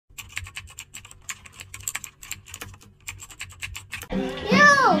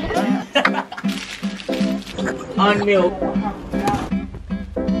On milk.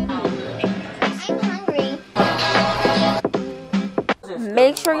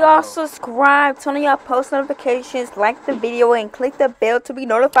 Make sure y'all subscribe, turn on y'all post notifications, like the video, and click the bell to be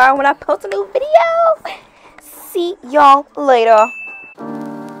notified when I post a new video. See y'all later.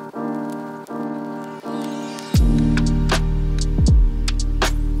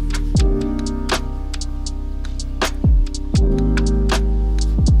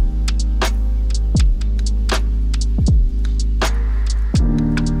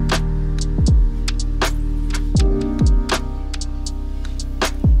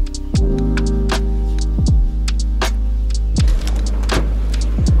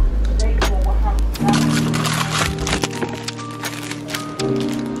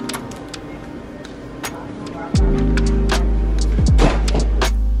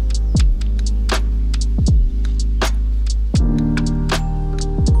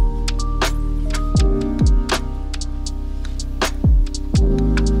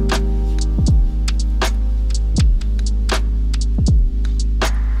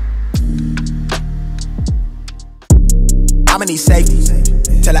 I'ma need safety.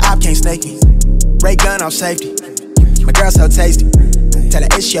 Tell her op can't snake me. Ray gun off safety. My girl so tasty. Tell her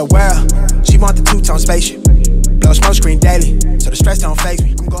it's your world. She want the two-tone spaceship. Blow smoke screen daily, so the stress don't phase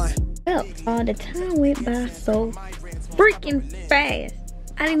me. I'm going. Well, the time went by so freaking fast.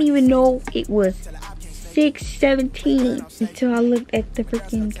 I didn't even know it was 6:17 until I looked at the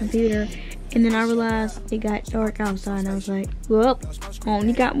freaking computer, and then I realized it got dark outside, and I was like, well, I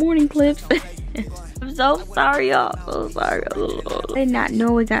only got morning clips. I'm so sorry, y'all. So sorry. I did not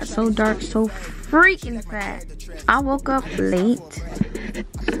know it got so dark so freaking fast. I woke up late.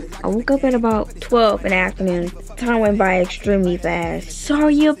 I woke up at about 12 in the afternoon. Time went by extremely fast.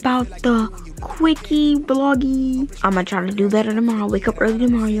 Sorry about the quickie vloggy. I'm gonna try to do better tomorrow. Wake up early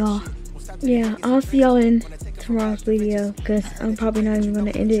tomorrow, y'all. Yeah, I'll see y'all in tomorrow's video, because I'm probably not even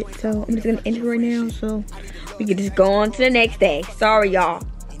gonna end it. So I'm just gonna end it right now so we can just go on to the next day. Sorry, y'all.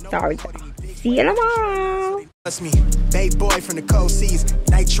 Sorry, y'all. See you tomorrow. That's me, babe boy from the cold seas.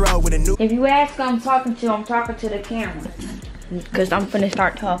 Nitro with a new. If you ask who I'm talking to the camera. Because I'm finna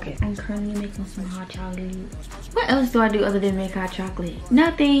start talking. I'm currently making some hot chocolate. What else do I do other than make hot chocolate?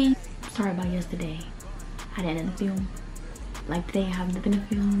 Nothing. Sorry about yesterday. I had nothing to film. Like today, I have nothing to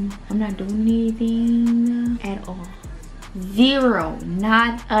film. I'm not doing anything at all. Zero.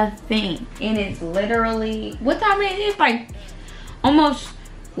 Not a thing. And it's literally, what time is it? It's like almost,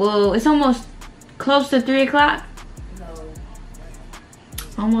 well, it's almost close to 3 o'clock. No.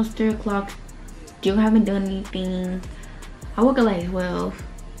 Almost 3 o'clock. Still haven't done anything. I woke up like 12.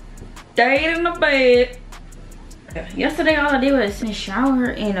 Stayed in the bed. Yesterday, all I did was shower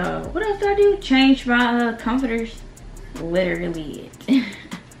and what else did I do? Change my comforters. Literally it.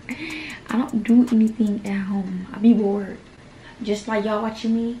 I don't do anything at home. I be bored. Just like y'all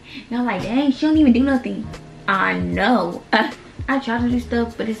watching me. Y'all like, dang, she don't even do nothing. I know. I try to do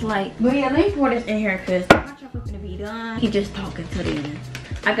stuff, but it's like, but yeah, let me pour this in here because my chocolate's gonna be done. He just talking to them.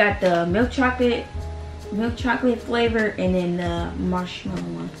 I got the milk chocolate flavor, and then the marshmallow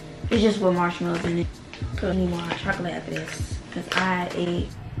one. It's just with marshmallows in it. So I need more hot chocolate after this, because I ate.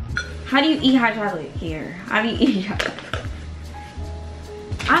 How do you eat hot chocolate here? How do you eat hot chocolate?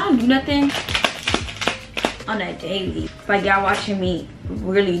 I don't do nothing on a daily. Like y'all watching me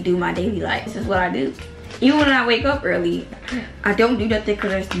really do my daily life. This is what I do. Even when I wake up early, I don't do nothing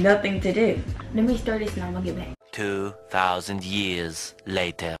because there's nothing to do. Let me stir this and I'm gonna get back. 2,000 years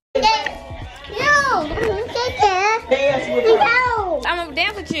later. No! I'm gonna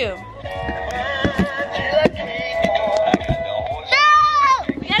dance with you.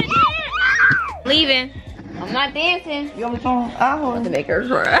 Leaving. I'm not dancing. You on the phone? I want to make her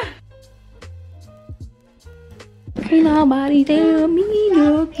cry. Can't nobody tell me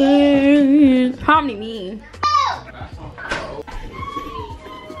nothing. Harmony mean.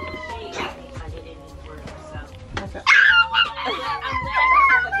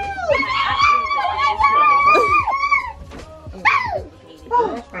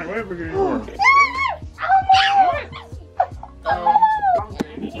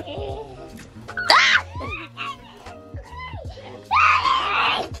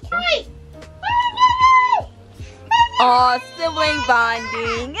 Oh, sibling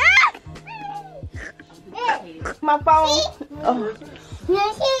bonding. my phone. Oh.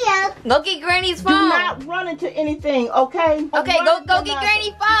 Go get Granny's phone. Do not run into anything, okay? Okay, go get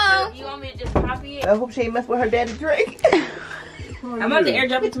Granny's phone. You want me to just copy it? I hope she ain't mess with her daddy's drink. I'm about to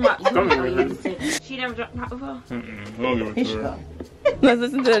airdrop it to my. She never dropped top before. Let's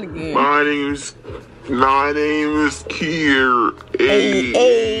listen to it again. My name is Kier.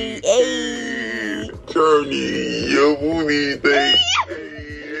 Hey. Journey, your booty thing.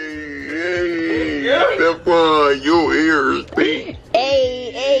 Hey. That's why your ears stink.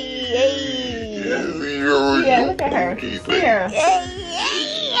 Yeah, look at her. Here.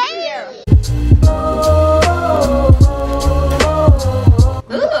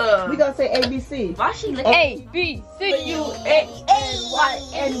 We gonna say ABC. Why she looking? A-B-C-U-A-A-Y-N-G.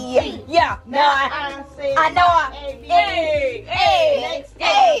 Yeah. Now I say I know I. Next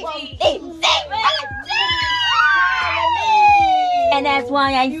time. And that's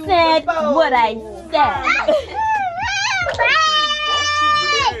why I said what I said.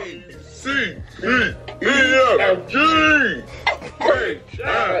 C-E-F-G.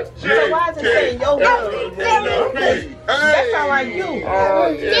 So why is it saying yo? That sound like you.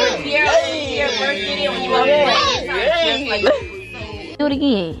 Do it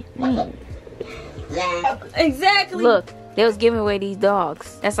again. Exactly. Look, they was giving away these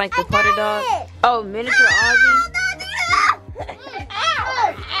dogs. That's like the putter dog. Oh, miniature Aussie.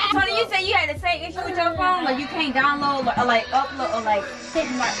 Tony, you said you had the same issue with your phone? Like you can't download or like upload or like hit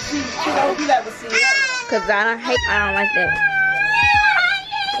my Cause I don't like that.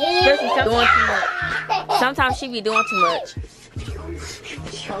 Especially doing too much. Sometimes she be doing too much.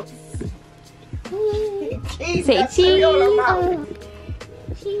 Say cheese.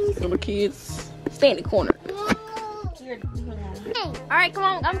 Little kids, stay in the corner. All right, come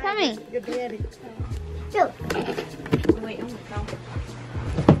on, I'm coming. Your daddy. Wait, I'm gonna come.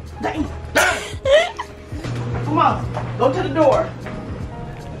 Come on, go to the door.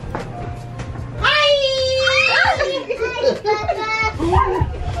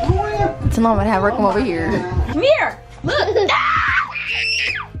 Tell mom I have her come over here. Come here. Look.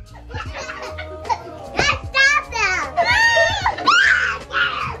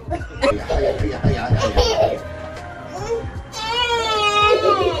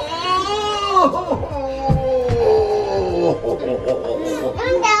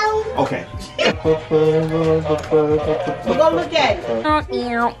 Okay. We're gonna look at it.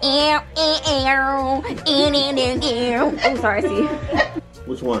 Oh, sorry, see.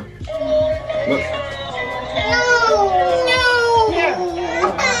 Which one? Look.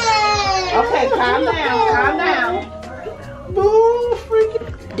 Okay, calm down. Boo, freaking.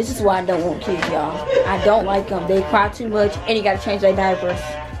 This is why I don't want kids, y'all. I don't like them. They cry too much, and you gotta change their diapers.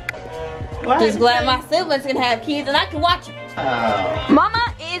 Just glad my siblings can have kids and I can watch them.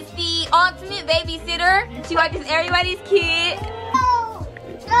 Mama is the ultimate babysitter. She watches everybody's kid.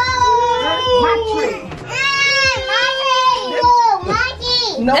 My tree.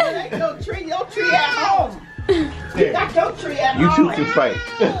 No, that ain't no tree. Your tree at home. You got your tree at home. You choose to fight.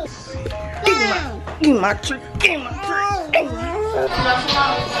 Give me my tree. Give me my tree. Give me my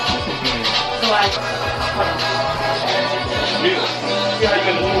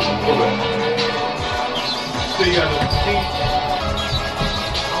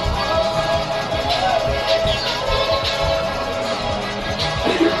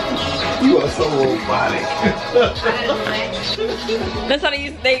You are so robotic. That's how they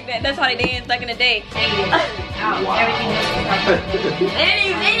used to that's how they danced back in the day. Wow. They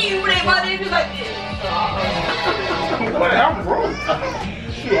didn't put their body in like this. But I'm broke.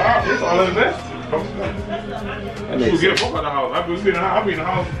 Shoot, it's all invested. We'll get a book out of the house. I'll be in the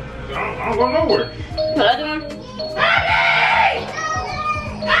house. I don't go nowhere. The other one?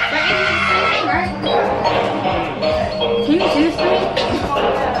 Can you see this thing?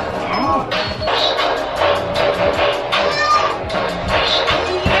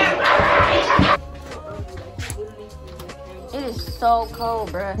 It is so cold,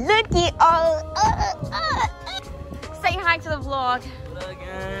 bruh. Look at all. Say hi to the vlog.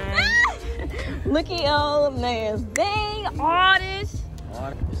 Look at all of this. Dang, artist.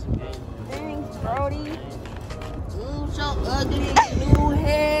 Dang, Brody. Ooh, so ugly. New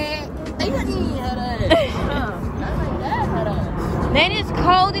hair. Man, it's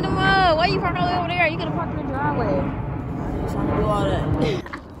cold in the mud. Why you park all the way over there? You could have parked in the driveway. I'm trying to do all that.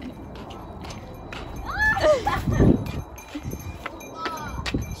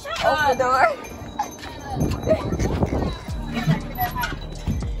 Open the door.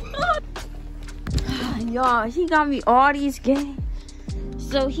 Y'all, he got me all these games.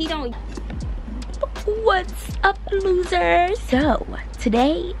 So he don't. What's up, losers? So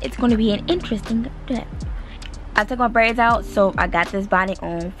today it's gonna be an interesting day. I took my braids out, so I got this bonnet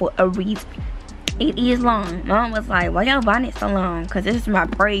on for a reason. It is long. Mom was like, why your bonnet so long? Because this is my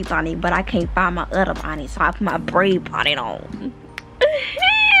braid bonnet, but I can't find my other bonnet, so I put my braid bonnet on.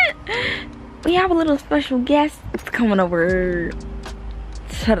 We have a little special guest coming over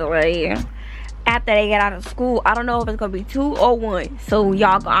today. After they get out of school, I don't know if it's gonna be 2 or 1. So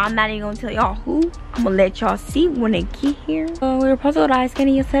y'all, I'm not even gonna tell y'all who. I'm gonna let y'all see when they get here. We were supposed to go to ice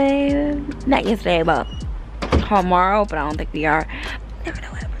skating yesterday. Not yesterday, but tomorrow. But I don't think we are. Never know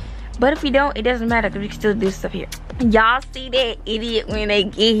ever. But if we don't, it doesn't matter because we can still do stuff here. Y'all see that idiot when they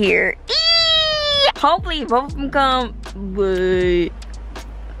get here. Eee! Hopefully both of them come, but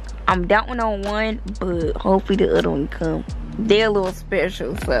I'm doubting on one, but hopefully the other one come. They're a little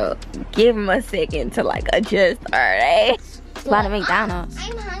special, so give them a second to like adjust, alright? A lot of McDonald's.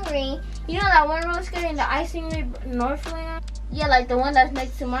 I'm hungry. You know that one roller skating in the icing rink Northland? Yeah, like the one that's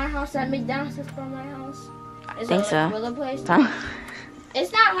next to my house, that McDonald's is from my house. I think so. Place?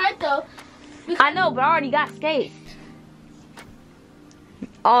 It's not hard though. I know, but I already got skates.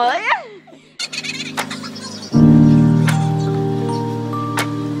 Oh yeah.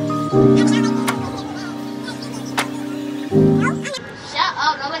 Shut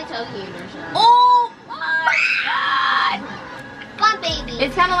up, nobody told you to shut up. Oh my god! Come on, baby.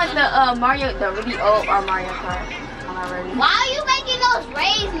 It's kind of like the Mario, the really old Mario Kart. Am I ready? Why are you making those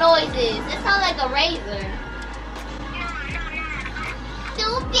raise noises? It sounds like a razor.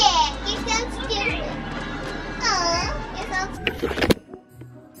 Stupid. You sound stupid. You sound stupid.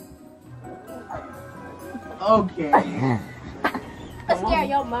 Okay. I'm scared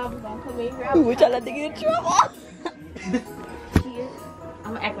your mom's gonna come in here. Ooh, which I let to get in trouble.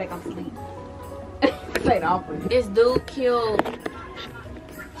 I'm gonna act like I'm asleep. Say it off with This dude killed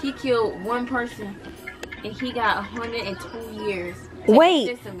one person and he got 120 years.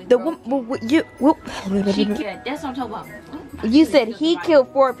 Wait, the one That's what I'm talking about. you said he killed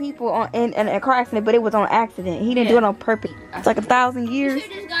 4 people in a car accident, but it was on accident. He didn't do it on purpose. It's like 1,000 You years.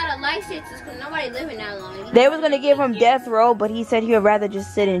 should just got a life sentence because nobody living that long. They was gonna give him death row, but he said he would rather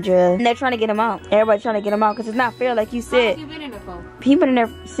just sit in jail. And they're trying to get him out. Everybody trying to get him out because it's not fair, like you How said. long you been in there for? He been in there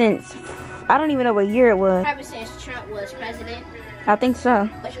since, I don't even know what year it was. Ever since Trump was president, I think so.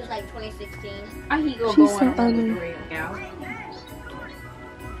 which was like 2016. How he gonna She's go so on a ugly. career now?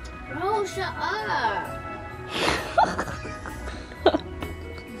 Bro, shut up.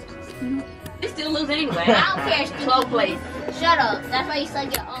 They still lose anyway. I don't care. 12th place. Shut up. That's why you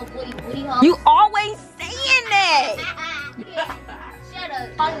suck your own booty hole. You always saying that. Shut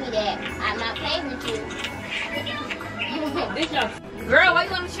up. Call me that. I'm not playing with you. This y'all. Girl, why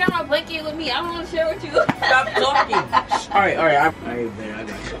you want to share my blanket with me? I don't want to share with you. Stop talking. Alright, I got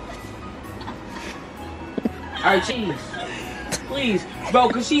you. Alright, cheese. Please, bro,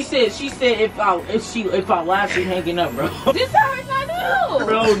 cause she said if I laugh, she hanging up, bro. This is how I do.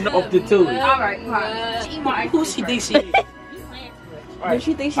 Bro, no, up the two. Alright, Who she thinks she is? Alright,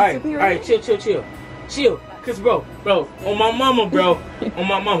 She thinks she's alright, superior. alright, chill. Cause bro, on my mama, bro, on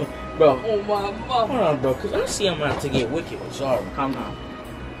my mama, bro. Oh my mom. Hold on, bro, cause I see I'm about to get wicked. I'm sorry, calm down.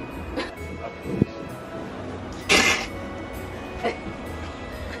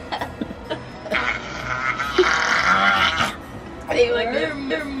 They like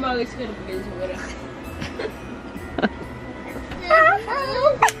their mother's gonna be with us.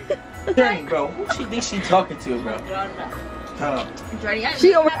 Dang, bro, who she thinks she talking to, bro?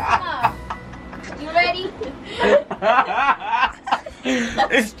 She over. You ready?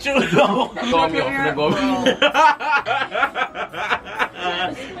 It's true though. Go on me, I'm finna go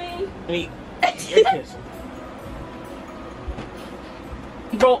me.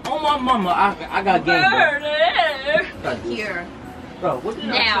 Bro, on my mama, I got game, bro. Here. Bro, what did I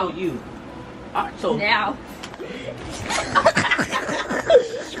Now. tell you? I told you. Now.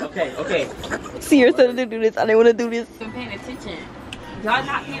 Okay. See her son to do this. I didn't want to do this. I'm paying attention. Y'all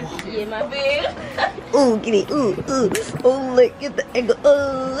not paying attention in my bed. Ooh, get it. Ooh. Oh, look at the angle.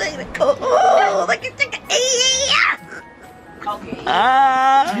 Oh, look at the. Oh, look at the. Okay.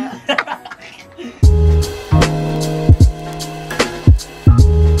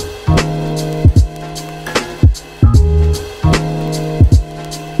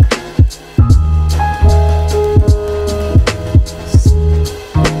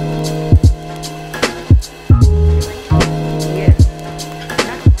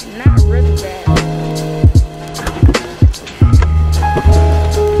 Not really bad.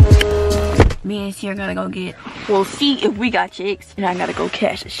 Me and Sierra gotta go get. We'll see if we got chicks, and I gotta go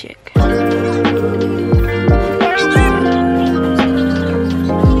cash a check. Bro,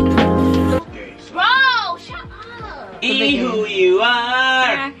 shut up. Be who you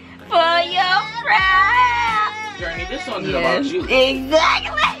are. For your pride. Journey, this song is about you. Exactly.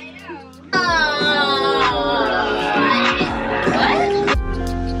 What?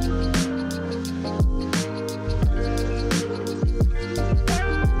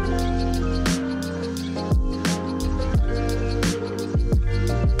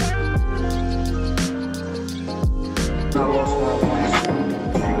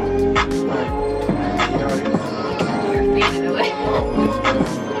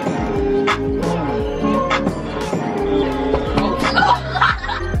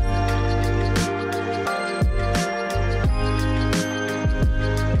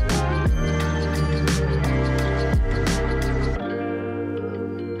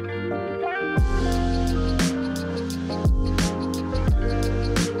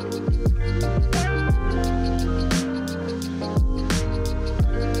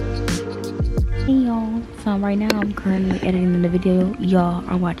 right now I'm currently editing the video y'all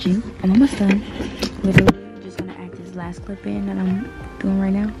are watching. I'm almost done. Literally just gonna add this last clip in that I'm doing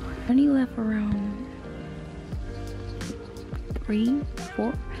right now. I only left around 3,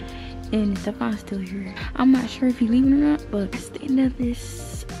 4, and Stefan's still here. I'm not sure if he's leaving or not, but it's the end of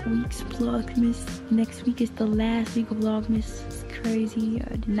this week's Vlogmas. Next week is the last week of Vlogmas. It's crazy.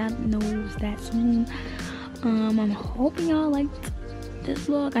 I did not know it was that soon. I'm hoping y'all liked this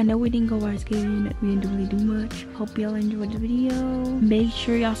vlog. I know we didn't go ice skating, we didn't really do much. Hope y'all enjoyed the video. Make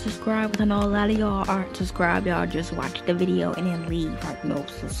sure y'all subscribe, because I know a lot of y'all aren't subscribed. Y'all just watch the video and then leave. Like, no,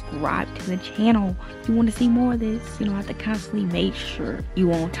 subscribe to the channel. If you want to see more of this, you know, I have to constantly make sure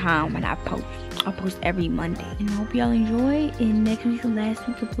you on time when I post. I post every Monday. And I hope y'all enjoy. And next week's the last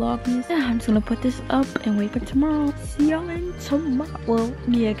week of Vlogmas. I'm just gonna put this up and wait for tomorrow. See y'all in tomorrow. Well,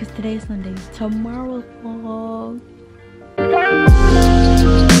 yeah, because today is Sunday. Tomorrow vlog.